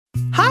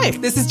Hi,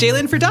 this is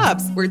Jalen for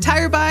Dobbs, where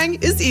tire buying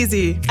is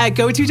easy. At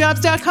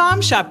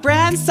GoToDobbs.com, shop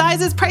brands,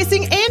 sizes,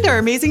 pricing, and our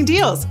amazing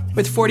deals.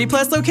 With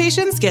 40-plus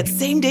locations, get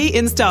same-day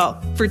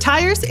install. For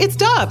tires, it's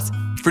Dobbs.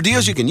 For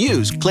deals you can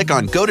use, click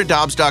on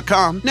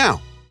GoToDobbs.com now.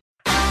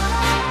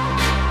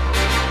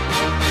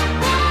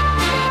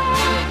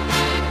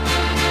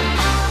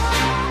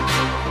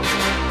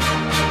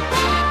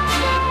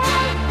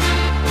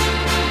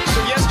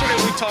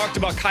 Talked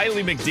about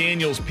Kiley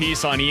McDaniel's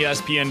piece on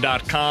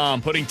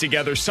ESPN.com, putting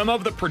together some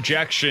of the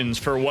projections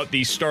for what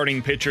these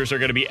starting pitchers are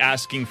going to be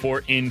asking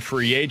for in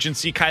free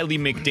agency. Kiley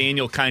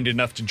McDaniel, kind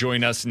enough to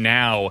join us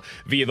now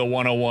via the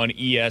 101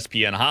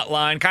 ESPN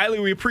hotline.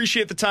 Kiley, we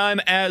appreciate the time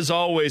as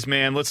always,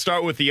 man. Let's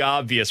start with the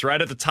obvious.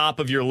 Right at the top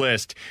of your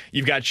list,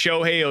 you've got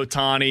Shohei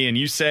Ohtani, and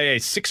you say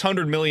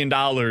 $600 million,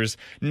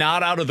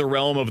 not out of the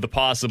realm of the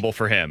possible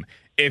for him.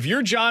 If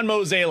you're John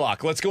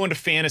Mozeliak, let's go into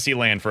fantasy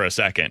land for a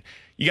second.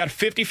 You got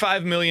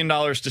 $55 million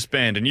to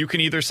spend, and you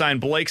can either sign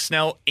Blake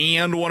Snell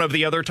and one of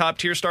the other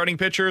top-tier starting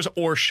pitchers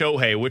or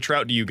Shohei. Which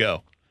route do you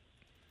go?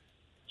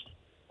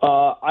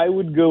 I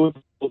would go with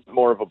a little bit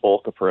more of a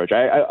bulk approach.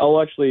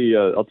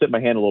 I'll tip my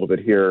hand a little bit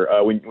here.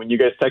 When you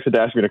guys texted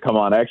to ask me to come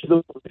on, I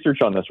actually did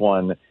research on this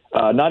one.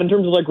 Not in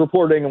terms of like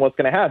reporting and what's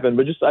going to happen,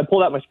 but just I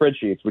pulled out my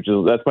spreadsheets,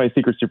 that's my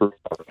secret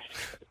superpower.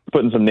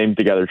 Putting some names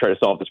together to try to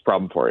solve this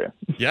problem for you.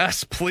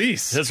 Yes,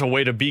 please. That's a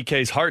way to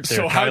BK's heart there,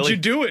 So Kiley. how'd you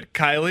do it,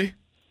 Kiley?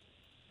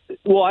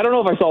 Well, I don't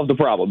know if I solved the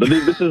problem, but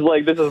this is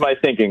my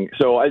thinking.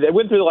 So I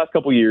went through the last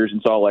couple of years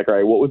and saw all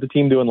right, what was the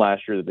team doing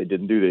last year that they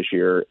didn't do this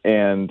year?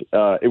 And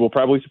it will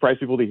probably surprise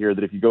people to hear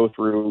that if you go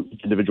through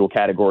each individual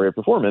category of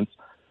performance,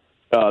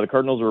 the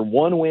Cardinals are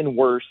 1 win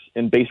worse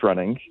in base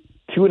running,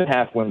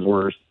 2.5 wins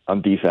worse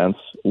on defense,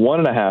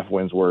 1.5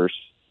 wins worse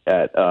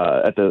at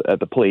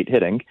the plate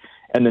hitting,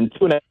 and then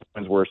 2.5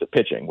 wins worse at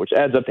pitching, which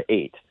adds up to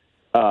 8.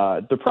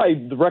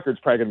 The record's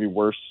probably going to be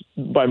worse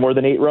by more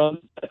than 8 runs.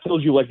 That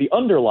tells you the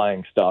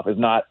underlying stuff is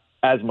not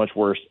as much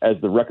worse as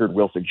the record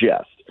will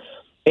suggest.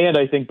 And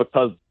I think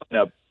because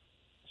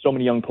so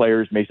many young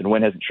players, Mason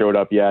Wynn hasn't showed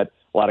up yet.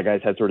 A lot of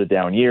guys had sort of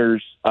down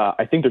years.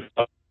 I think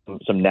there's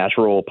some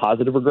natural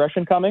positive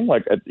regression coming.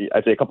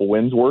 I'd say a couple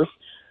wins worth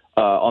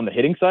on the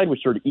hitting side,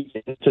 which sort of eats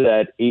into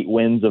that 8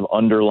 wins of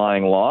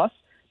underlying loss.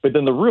 But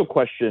then the real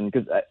question,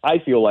 because I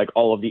feel like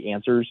all of the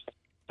answers,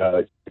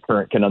 the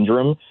current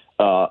conundrum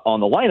on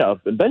the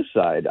lineup and bench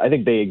side, I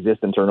think they exist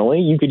internally.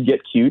 You could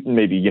get cute and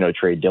maybe,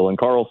 trade Dylan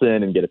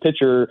Carlson and get a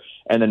pitcher.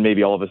 And then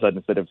maybe all of a sudden,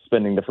 instead of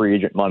spending the free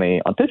agent money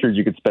on pitchers,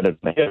 you could spend it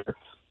on a hitter.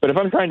 But if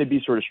I'm trying to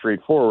be sort of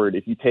straightforward,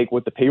 if you take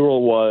what the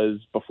payroll was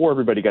before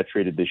everybody got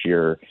traded this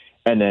year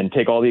and then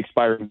take all the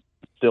expiring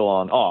still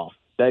on off,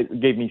 that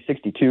gave me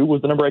 62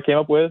 was the number I came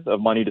up with of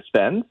money to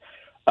spend.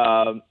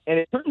 And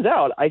it turns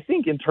out, I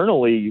think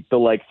internally,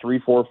 the 3,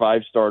 4,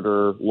 5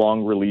 starter,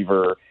 long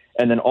reliever,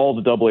 and then all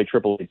the AA,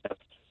 AAA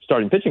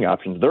starting pitching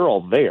options, they're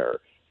all there.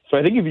 So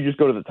I think if you just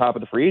go to the top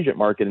of the free agent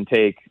market and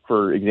take,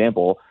 for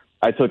example,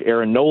 I took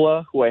Aaron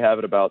Nola, who I have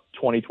at about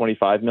 20,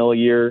 25 mil a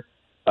year,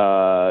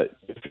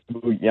 Yamamoto,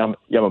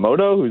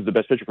 who's the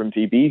best pitcher from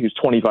TB, who's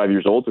 25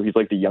 years old, so he's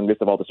the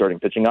youngest of all the starting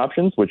pitching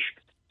options, which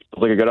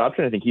feels like a good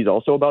option. I think he's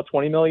also about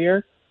 20 mil a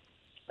year.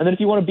 And then if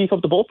you want to beef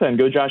up the bullpen,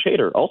 go Josh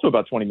Hader, also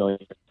about 20 million.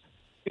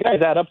 The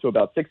guys add up to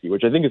about 60,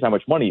 which I think is how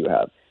much money you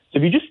have. So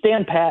if you just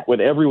stand pat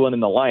with everyone in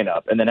the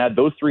lineup and then add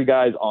those 3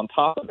 guys on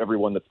top of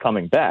everyone that's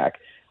coming back,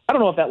 I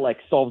don't know if that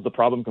solves the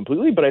problem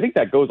completely, but I think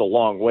that goes a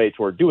long way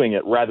toward doing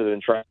it rather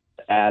than trying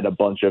to add a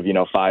bunch of,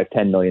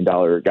 $5-10 million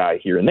guy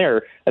here and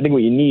there. I think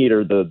what you need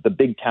are the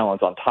big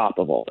talents on top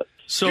of all of it.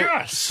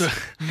 Yes,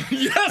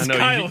 I know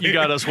Kiley. you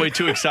got us way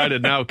too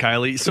excited now,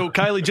 Kiley. So,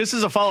 Kiley, just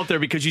as a follow-up there,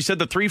 because you said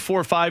the 3,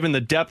 4, 5 and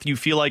the depth you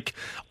feel like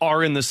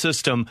are in the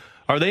system.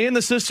 Are they in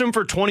the system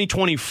for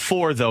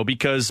 2024, though?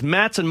 Because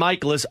Matz and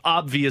Michaelis,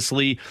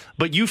 obviously,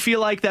 but you feel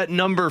like that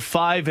number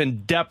 5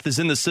 and depth is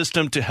in the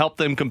system to help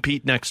them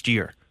compete next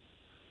year?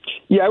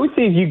 Yeah, I would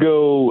say if you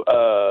go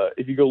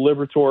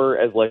Liberatore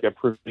as a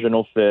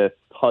provisional 5th,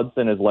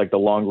 Hudson as the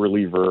long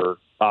reliever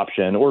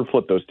option, or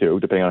flip those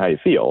 2, depending on how you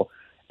feel.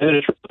 And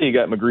then you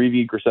got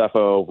McGreevy,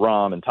 Graceffo,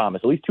 Rom, and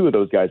Thomas. At least 2 of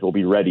those guys will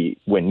be ready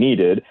when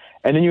needed.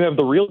 And then you have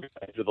the real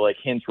guys with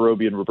Hintz,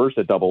 Roby, and Reverse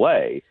at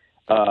AA.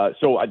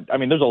 So, I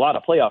mean, there's a lot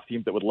of playoff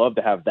teams that would love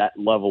to have that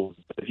level.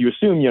 If you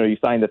assume, you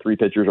sign the 3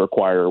 pitchers or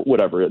acquire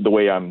whatever, the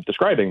way I'm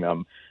describing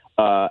them,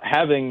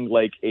 having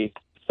a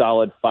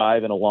solid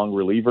 5 and a long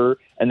reliever,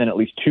 and then at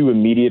least 2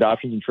 immediate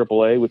options in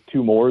AAA with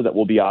 2 more that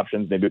will be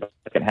options maybe the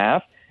second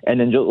half. And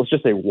then let's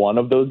just say one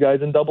of those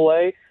guys in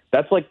AA.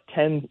 That's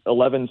 10,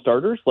 11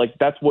 starters.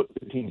 That's what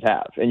the teams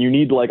have. And you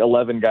need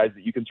 11 guys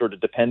that you can sort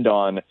of depend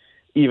on,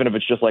 even if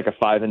it's just a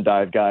 5 and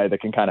dive guy that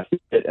can kind of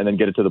fit and then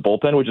get it to the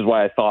bullpen, which is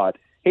why I thought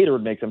Hader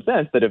would make some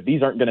sense that if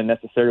these aren't going to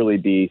necessarily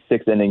be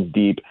 6 innings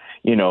deep,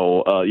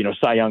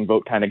 Cy Young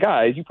vote kind of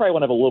guys, you probably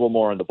want to have a little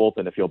more in the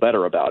bullpen to feel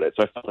better about it.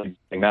 So I felt like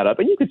putting that up.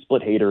 And you could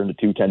split Hader into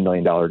 2 $10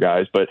 million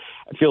guys, but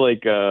I feel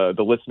like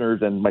the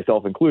listeners and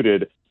myself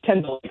included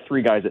tend to like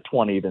 3 guys at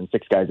 20 than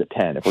 6 guys at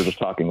 10 if we're just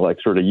talking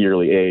like sort of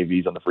yearly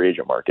AAVs on the free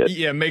agent market.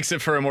 Yeah, it makes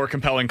it for a more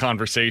compelling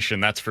conversation,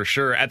 that's for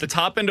sure. At the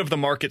top end of the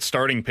market,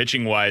 starting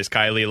pitching-wise,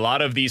 Kiley, a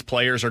lot of these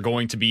players are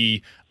going to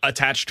be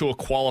attached to a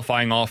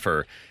qualifying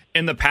offer.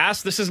 In the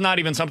past, this is not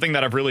even something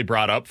that I've really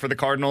brought up for the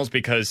Cardinals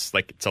because,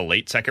 like, it's a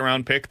late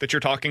second-round pick that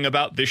you're talking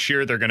about. This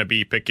year, they're going to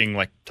be picking,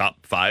 like,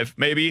 top 5,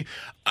 maybe.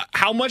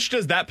 How much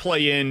does that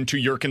play into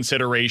your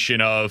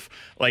consideration of,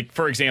 like,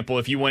 for example,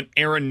 if you went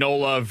Aaron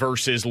Nola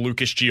versus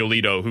Lucas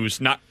Giolito, who's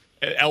not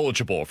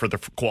eligible for the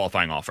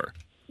qualifying offer?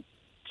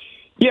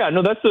 Yeah,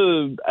 no,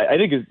 I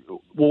think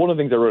one of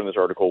the things I wrote in this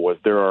article was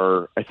there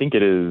are, I think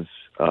it is,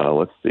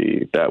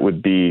 that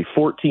would be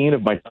 14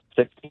 of my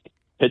 16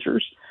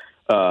 pitchers.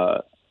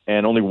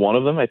 And only one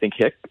of them, I think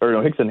Hicks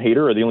and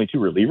Hader are the only 2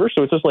 relievers.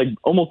 So it's just like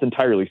almost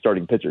entirely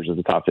starting pitchers as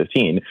the top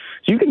 15.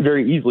 So you can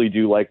very easily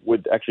do like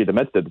what actually the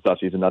Mets did this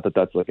offseason. Not that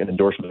that's like an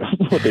endorsement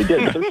of what they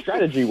did, but their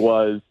strategy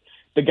was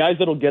the guys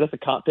that'll get us a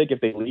comp pick if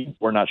they leave,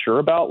 we're not sure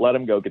about, let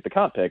them go get the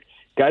comp pick.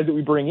 Guys that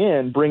we bring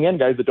in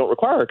guys that don't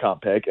require a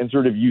comp pick and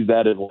sort of use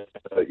that as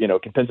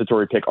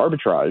compensatory pick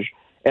arbitrage.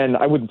 And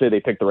I wouldn't say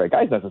they picked the right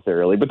guys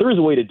necessarily, but there is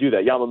a way to do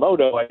that.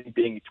 Yamamoto, I think,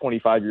 being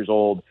 25 years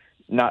old,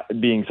 not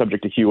being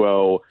subject to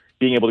QO,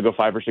 being able to go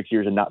 5 or 6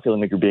 years and not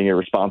feeling like you're being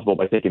irresponsible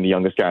by taking the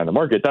youngest guy on the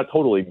market, that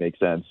totally makes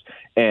sense.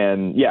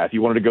 And yeah, if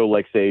you wanted to go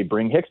like, say,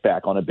 bring Hicks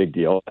back on a big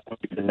deal, that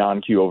would be the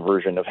non-QO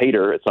version of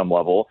Hader at some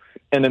level.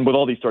 And then with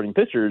all these starting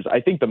pitchers, I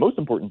think the most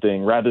important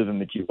thing, rather than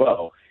the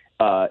QO,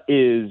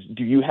 is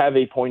do you have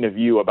a point of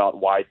view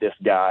about why this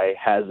guy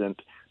hasn't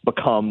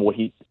become what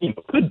he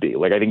could be?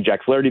 Like, I think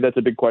Jack Flaherty, that's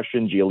a big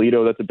question.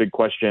 Giolito, that's a big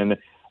question.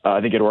 I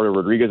think Eduardo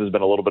Rodriguez has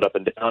been a little bit up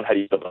and down. How do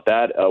you feel about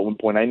that? One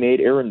point I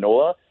made, Aaron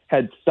Nola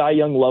had Cy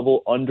Young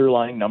level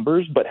underlying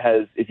numbers, but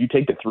if you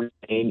take the 3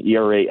 main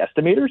ERA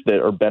estimators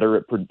that are better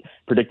at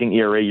predicting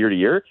ERA year to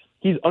year,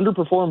 he's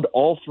underperformed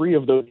all 3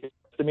 of those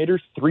estimators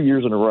 3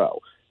 years in a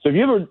row. So if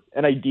you have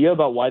an idea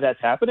about why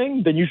that's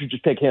happening, then you should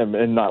just pick him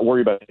and not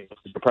worry about it because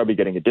you're probably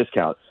getting a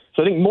discount.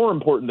 So I think more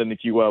important than the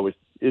QO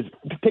is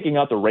picking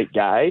out the right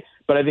guy,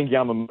 but I think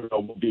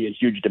Yamamoto will be in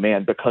huge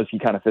demand because he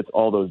kind of fits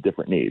all those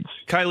different needs.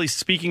 Kiley,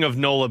 speaking of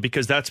Nola,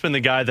 because that's been the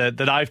guy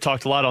that I've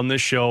talked a lot on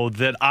this show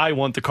that I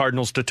want the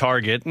Cardinals to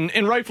target,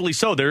 and rightfully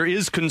so. There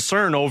is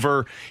concern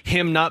over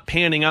him not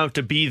panning out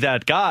to be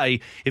that guy.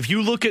 If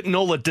you look at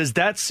Nola, does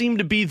that seem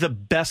to be the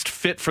best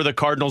fit for the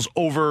Cardinals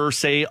over,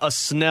 say, a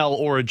Snell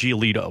or a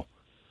Giolito?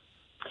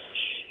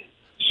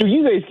 So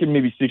you guys can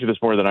maybe speak to this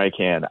more than I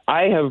can.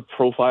 I have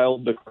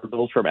profiled the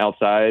Cardinals from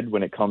outside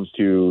when it comes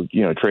to,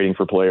 trading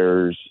for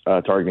players,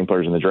 targeting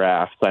players in the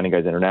draft, signing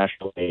guys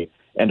internationally,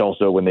 and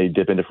also when they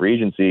dip into free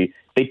agency.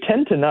 They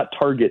tend to not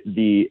target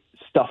the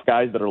stuff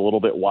guys that are a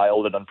little bit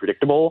wild and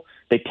unpredictable.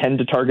 They tend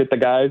to target the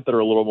guys that are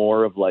a little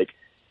more of like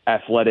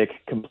athletic,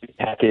 complete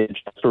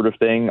package sort of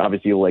thing.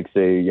 Obviously, like,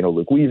 say,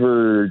 Luke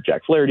Weaver,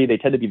 Jack Flaherty, they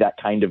tend to be that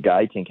kind of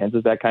guy. King Kent's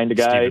is that kind of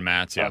guy. Steven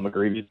Matz, yeah.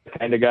 McGreevy's that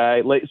kind of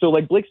guy. So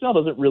Blake Snell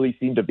doesn't really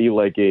seem to be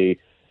like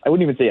I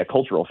wouldn't even say a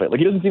cultural fit. Like,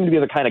 he doesn't seem to be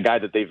the kind of guy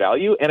that they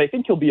value, and I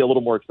think he'll be a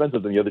little more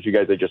expensive than the other 2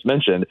 guys I just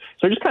mentioned.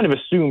 So I just kind of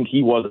assumed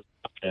he was an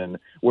option,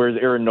 whereas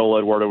Aaron Nola,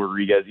 Eduardo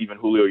Rodriguez, even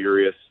Julio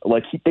Urias,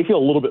 they feel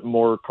a little bit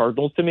more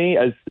Cardinals to me,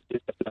 as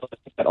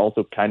that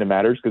also kind of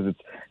matters because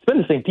it's been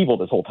the same people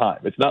this whole time.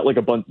 It's not like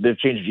they've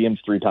changed GMs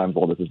 3 times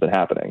while this has been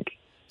happening.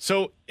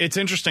 So it's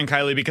interesting,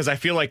 Kiley, because I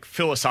feel like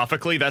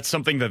philosophically that's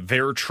something that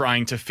they're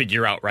trying to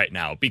figure out right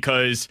now.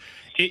 Because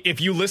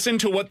if you listen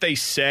to what they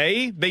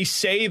say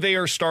they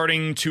are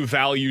starting to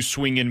value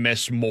swing and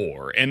miss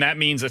more. And that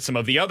means that some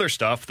of the other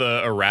stuff,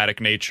 the erratic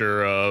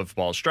nature of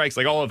ball strikes,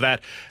 like all of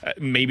that,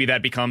 maybe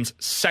that becomes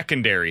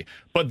secondary.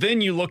 But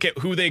then you look at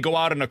who they go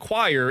out and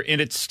acquire,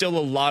 and it's still a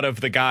lot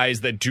of the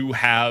guys that do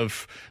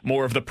have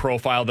more of the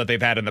profile that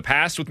they've had in the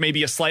past with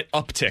maybe a slight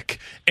uptick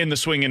in the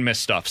swing and miss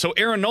stuff. So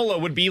Aaron Nola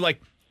would be like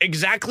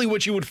exactly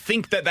what you would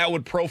think that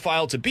would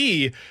profile to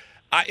be.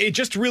 It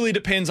just really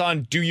depends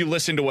on, do you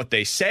listen to what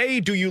they say?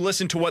 Do you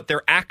listen to what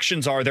their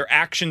actions are? Their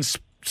actions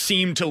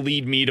seem to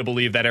lead me to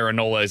believe that Aaron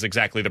Nola is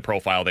exactly the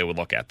profile they would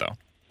look at, though.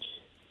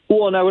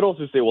 Well, and I would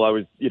also say, I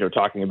was,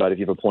 talking about if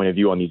you have a point of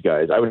view on these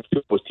guys, I would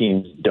assume most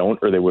teams don't,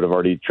 or they would have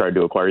already tried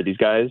to acquire these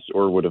guys,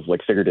 or would have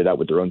figured it out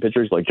with their own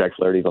pitchers. Like Jack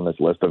Flaherty's on this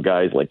list of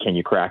guys. Like, can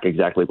you crack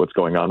exactly what's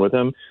going on with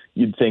him?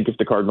 You'd think if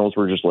the Cardinals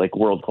were just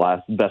world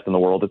class, best in the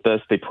world at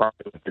this, they probably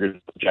would have figured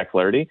out Jack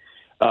Flaherty.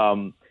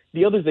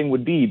 The other thing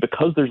would be,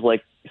 because there's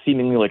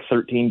seemingly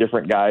 13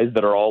 different guys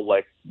that are all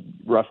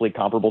roughly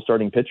comparable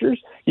starting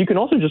pitchers, you can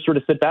also just sort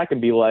of sit back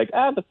and be like,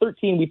 the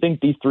 13, we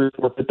think these 3 or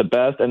 4 fit the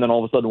best, and then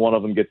all of a sudden one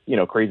of them gets,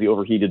 crazy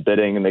overheated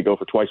bidding and they go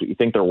for twice what you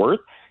think they're worth.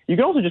 You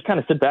can also just kind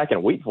of sit back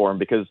and wait for them,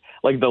 because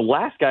the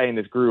last guy in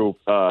this group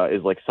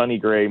is Sonny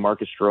Gray,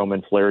 Marcus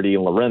Stroman, Flaherty,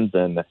 and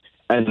Lorenzen.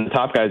 And the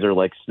top guys are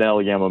like Snell,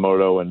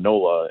 Yamamoto, and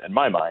Nola in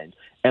my mind.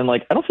 And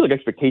like, I don't feel like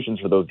expectations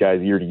for those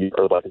guys year to year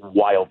are like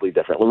wildly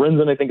different.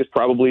 Lorenzen, I think, is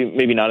probably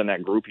maybe not in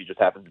that group. He just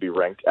happens to be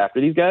ranked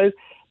after these guys.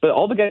 But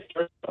all the guys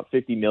start about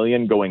 $50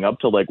 million going up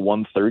to like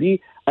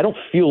 130. I don't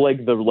feel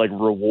like the like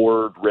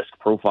reward risk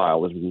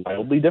profile is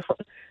wildly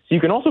different. So you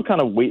can also kind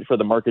of wait for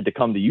the market to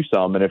come to you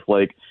some. And if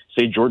like,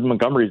 say Jordan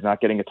Montgomery is not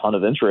getting a ton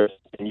of interest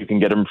and you can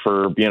get him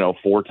for,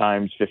 4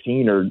 times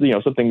 15 or,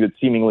 something that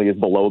seemingly is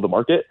below the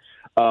market,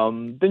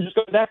 then just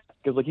go with that,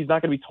 because like he's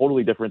not going to be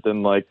totally different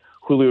than like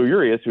Julio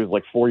Urias, who's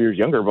like 4 years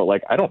younger, but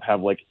like I don't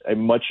have like a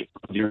much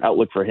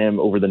outlook for him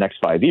over the next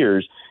 5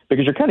 years,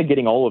 because you're kind of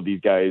getting all of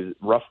these guys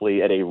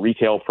roughly at a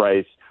retail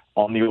price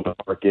on the open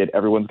market.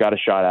 Everyone's got a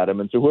shot at him,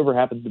 and so whoever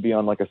happens to be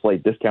on like a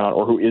slight discount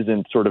or who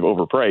isn't sort of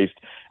overpriced,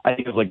 I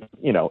think is like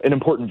an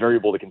important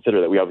variable to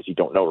consider that we obviously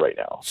don't know right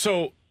now.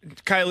 So,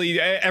 Kiley,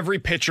 every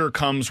pitcher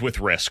comes with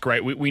risk,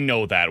 right? We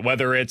know that.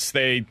 Whether it's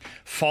they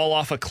fall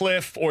off a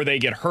cliff or they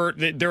get hurt,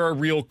 there are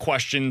real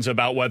questions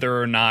about whether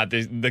or not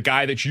the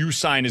guy that you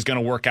sign is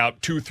going to work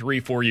out 2, 3,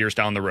 4 years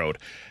down the road.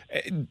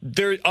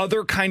 There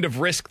other kind of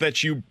risk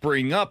that you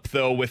bring up,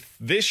 though, with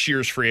this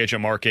year's free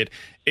agent market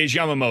is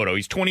Yamamoto.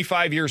 He's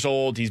 25 years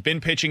old. He's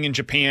been pitching in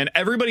Japan.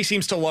 Everybody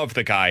seems to love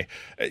the guy.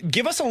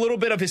 Give us a little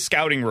bit of his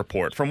scouting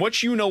report. From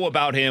what you know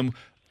about him,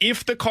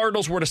 if the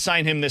Cardinals were to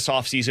sign him this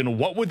offseason,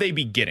 what would they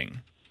be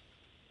getting?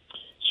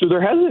 So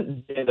there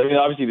hasn't been,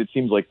 obviously it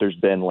seems like there's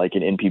been like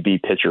an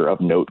NPB pitcher of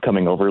note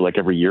coming over like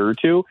every year or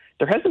two.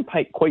 There hasn't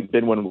quite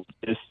been one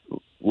this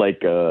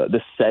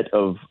this set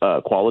of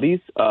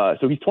qualities.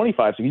 So he's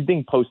 25, so he's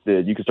being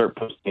posted. You can start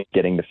posting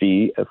getting the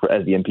fee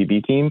as the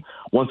NPB team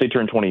once they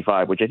turn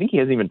 25, which I think he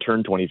hasn't even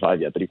turned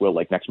 25 yet, but he will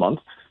like next month.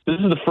 So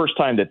this is the first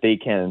time that they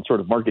can sort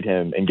of market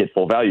him and get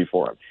full value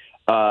for him.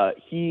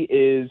 He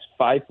is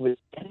 5'10",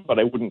 but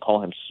I wouldn't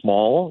call him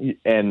small.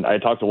 And I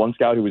talked to one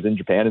scout who was in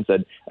Japan and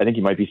said, I think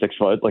he might be 6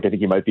 foot. Like, I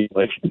think he might be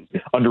like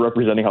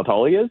underrepresenting how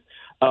tall he is.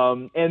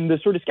 And the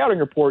sort of scouting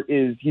report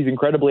is he's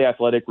incredibly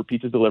athletic,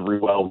 repeats his delivery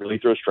well, really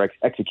throws strikes,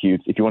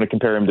 executes. If you want to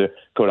compare him to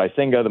Kodai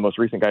Senga, the most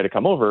recent guy to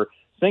come over,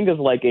 Senga's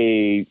like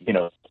a,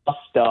 tough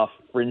stuff,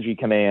 fringy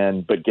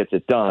command, but gets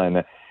it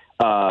done.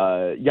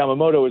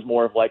 Yamamoto is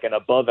more of like an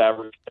above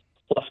average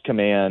plus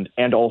command,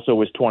 and also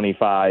is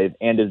 25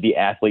 and is the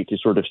athlete to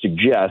sort of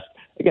suggest,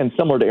 again,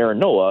 similar to Aaron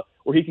Nola,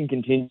 where he can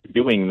continue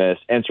doing this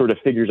and sort of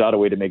figures out a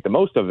way to make the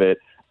most of it.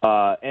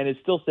 And is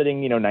still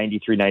sitting,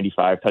 93,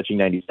 95, touching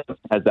 97,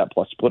 has that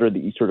plus splitter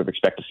that you sort of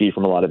expect to see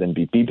from a lot of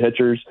MVP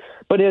pitchers,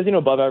 but he has,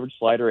 above average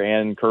slider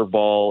and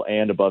curveball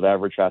and above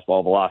average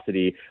fastball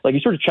velocity. Like, he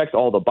sort of checks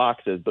all the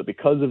boxes, but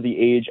because of the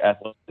age,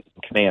 athleticism,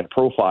 command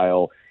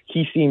profile,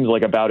 he seems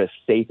like about as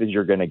safe as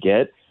you're going to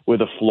get, with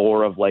a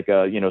floor of like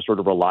a, sort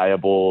of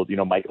reliable,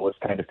 Michaelis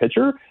kind of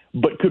pitcher,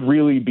 but could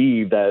really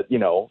be that,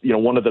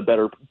 one of the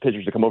better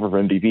pitchers to come over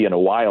from MVP in a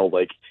while.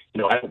 Like,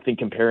 I don't think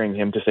comparing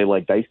him to say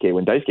like Daisuke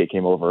when Daisuke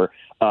came over,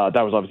 that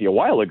was obviously a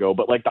while ago,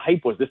 but like the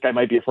hype was this guy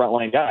might be a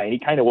frontline guy, and he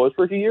kind of was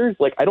for a few years.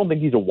 Like, I don't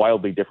think he's a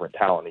wildly different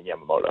talent in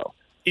Yamamoto.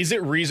 Is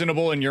it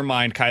reasonable in your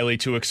mind, Kiley,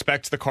 to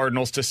expect the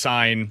Cardinals to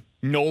sign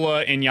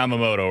Nola and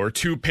Yamamoto, or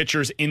two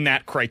pitchers in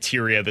that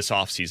criteria this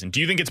offseason? Do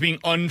you think it's being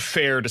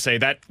unfair to say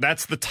that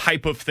that's the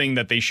type of thing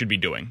that they should be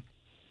doing?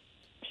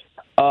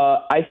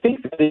 I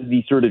think that is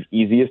the sort of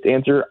easiest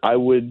answer. I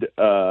would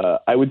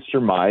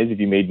surmise, if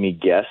you made me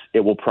guess,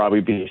 it will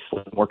probably be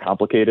slightly more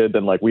complicated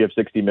than like, we have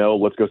 60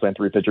 mil, let's go sign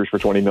 3 pitchers for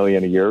 20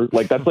 million a year.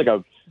 Like, it's like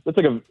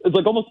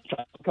almost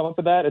trying to come up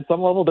with that at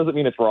some level. Doesn't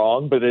mean it's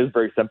wrong, but it is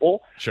very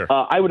simple. Sure.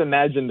 I would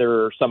imagine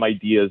there are some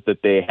ideas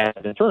that they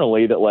had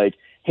internally that like,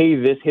 hey,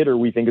 this hitter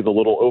we think is a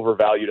little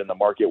overvalued in the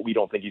market. We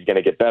don't think he's going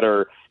to get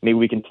better. Maybe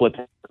we can flip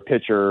a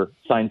pitcher,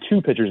 sign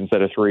 2 pitchers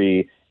instead of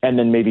 3, and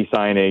then maybe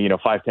sign a,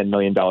 $5-10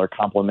 million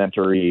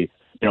complimentary,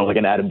 like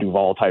an Adam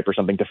Duvall type or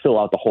something to fill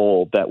out the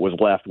hole that was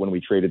left when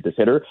we traded this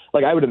hitter.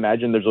 Like, I would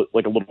imagine there's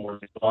like a little more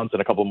nuance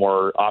and a couple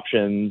more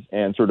options,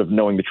 and sort of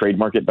knowing the trade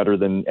market better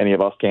than any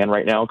of us can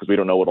right now, because we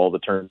don't know what all the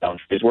turn down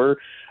trades were.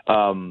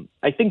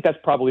 I think that's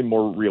probably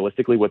more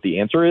realistically what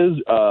the answer is.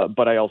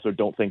 But I also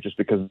don't think just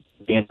because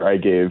the answer I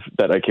gave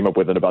that I came up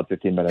with in about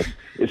 15 minutes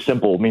is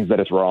simple means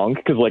that it's wrong.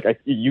 Because like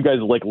you guys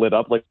like lit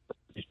up like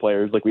these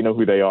players, like we know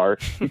who they are.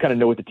 You kind of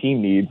know what the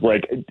team needs.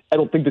 Like, I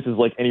don't think this is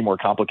like any more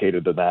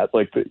complicated than that.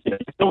 Like, you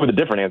know with a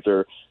different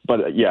answer,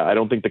 but yeah, I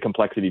don't think the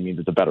complexity means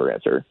it's a better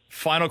answer.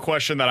 Final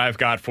question that I've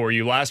got for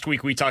you. Last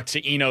week we talked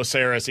to Eno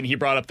Saris, and he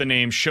brought up the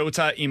name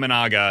Shota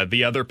Imanaga,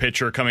 the other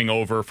pitcher coming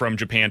over from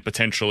Japan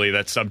potentially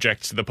that's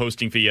subject to the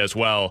posting fee as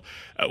well.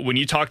 When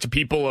you talk to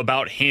people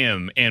about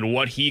him and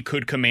what he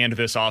could command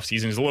this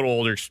offseason, he's a little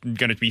older,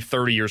 going to be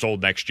 30 years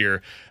old next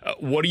year.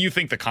 What do you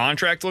think the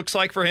contract looks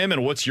like for him,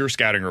 and what's your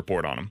scouting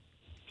report on him?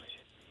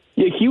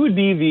 Yeah, he would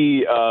be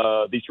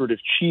the sort of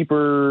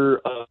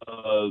cheaper,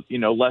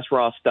 less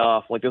raw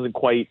stuff, like doesn't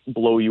quite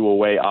blow you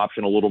away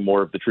option, a little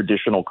more of the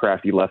traditional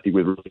crafty lefty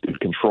with really good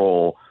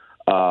control.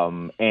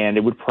 And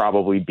it would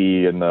probably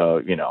be in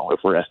the, if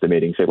we're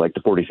estimating, say, like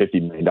the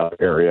 $40-50 million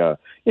area,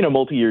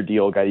 multi-year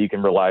deal guy you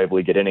can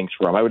reliably get innings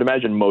from. I would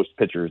imagine most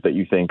pitchers that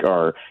you think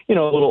are, a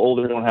little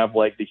older, don't have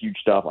like the huge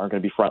stuff, aren't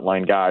going to be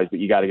frontline guys, but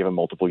you got to give them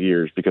multiple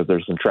years because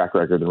there's some track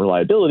record and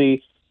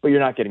reliability, but you're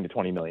not getting to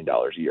 $20 million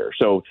a year.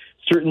 So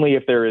certainly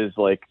if there is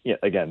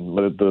again,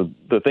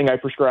 the thing I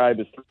prescribe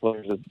is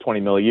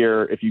 $20 million a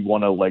year. If you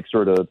want to like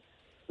sort of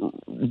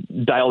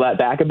dial that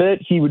back a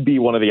bit, he would be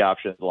one of the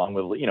options along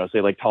with,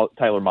 say like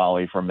Tyler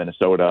Mahle from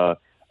Minnesota.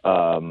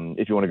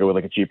 If you want to go with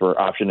like a cheaper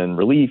option in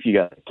relief, you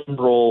got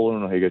Kimbrel. I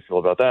don't know how you guys feel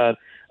about that.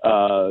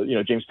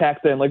 James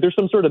Paxton, like there's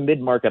some sort of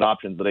mid-market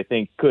options that I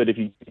think could, if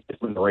you get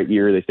them in the right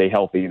year, they stay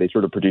healthy, they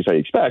sort of produce how you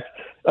expect,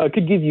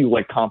 could give you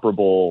like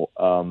comparable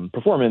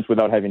performance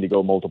without having to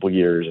go multiple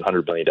years,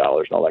 $100 million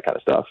and all that kind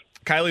of stuff.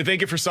 Kiley,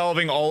 thank you for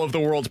solving all of the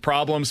world's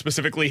problems,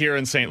 specifically here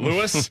in St.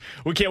 Louis.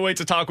 We can't wait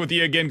to talk with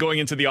you again going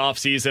into the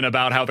offseason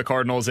about how the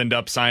Cardinals end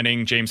up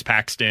signing James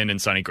Paxton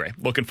and Sonny Gray.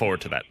 Looking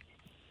forward to that.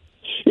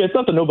 Yeah, it's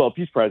not the Nobel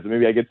Peace Prize, but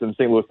maybe I get some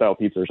St. Louis-style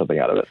pizza or something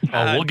out of it.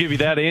 Oh, we'll give you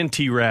that and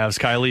T-Ravs,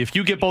 Kiley. If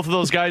you get both of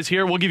those guys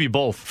here, we'll give you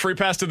both. Free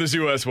pass to the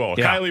zoo as well.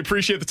 Yeah. Kiley,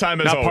 appreciate the time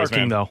as Not always,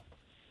 parking, man. though.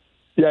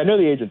 Yeah, I know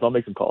the agents. I'll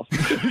make some calls.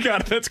 You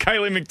got it. That's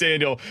Kiley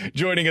McDaniel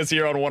joining us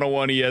here on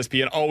 101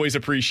 ESPN. Always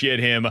appreciate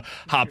him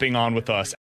hopping on with us.